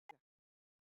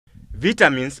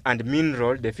Vitamins and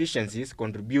mineral deficiencies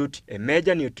contribute a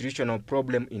major nutritional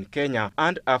problem in Kenya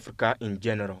and Africa in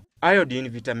general. Iodine,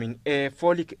 vitamin A,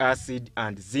 folic acid,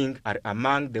 and zinc are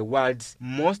among the world's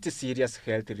most serious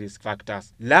health risk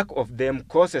factors. Lack of them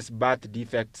causes birth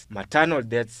defects, maternal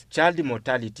deaths, child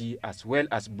mortality, as well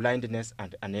as blindness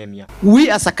and anemia.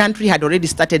 We as a country had already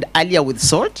started earlier with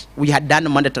salt. We had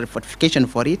done mandatory fortification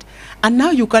for it. And now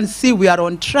you can see we are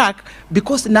on track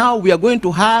because now we are going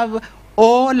to have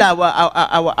all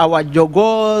our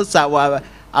jogos,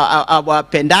 our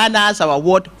pendanas, our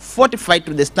what, fortified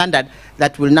to the standard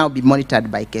that will now be monitored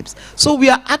by KEBS. So we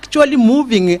are actually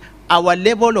moving our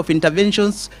level of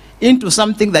interventions into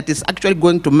something that is actually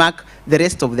going to mark the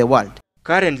rest of the world.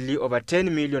 Currently, over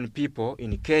 10 million people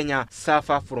in Kenya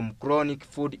suffer from chronic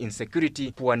food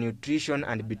insecurity, poor nutrition,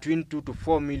 and between 2 to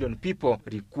 4 million people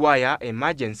require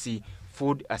emergency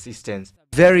food assistance.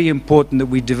 Very important that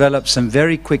we develop some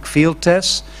very quick field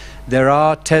tests. There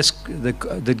are tests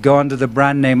that go under the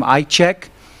brand name iCheck.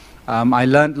 I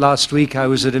learned last week, I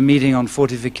was at a meeting on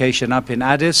fortification up in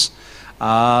Addis,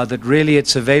 that really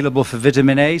it's available for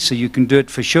vitamin A, so you can do it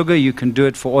for sugar, you can do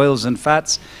it for oils and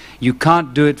fats. You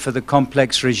can't do it for the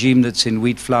complex regime that's in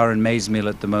wheat flour and maize meal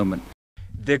at the moment.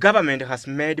 The government has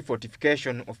made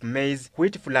fortification of maize,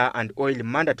 wheat flour and oil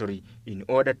mandatory in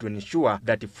order to ensure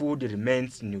that food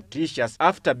remains nutritious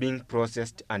after being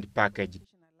processed and packaged.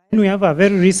 We have a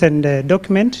very recent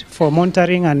document for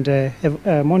monitoring and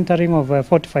monitoring of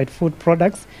fortified food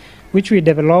products, which we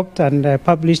developed and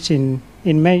published in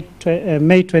May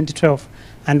 2012,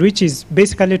 and which is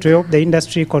basically to help the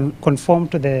industry conform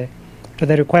to the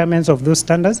requirements of those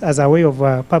standards as a way of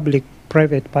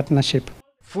public-private partnership.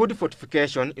 Food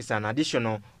fortification is an addition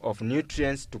of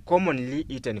nutrients to commonly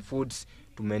eaten foods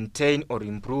to maintain or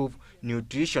improve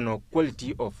nutritional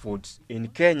quality of foods. In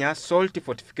Kenya, salt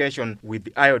fortification with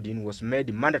iodine was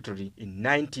made mandatory in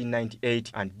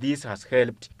 1998, and this has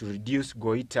helped to reduce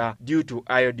goiter due to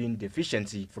iodine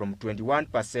deficiency from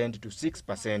 21% to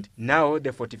 6%. Now,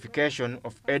 the fortification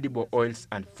of edible oils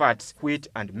and fats, wheat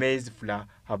and maize flour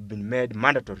have been made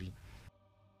mandatory.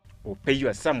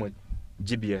 Opeyu Samuel,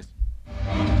 GBS.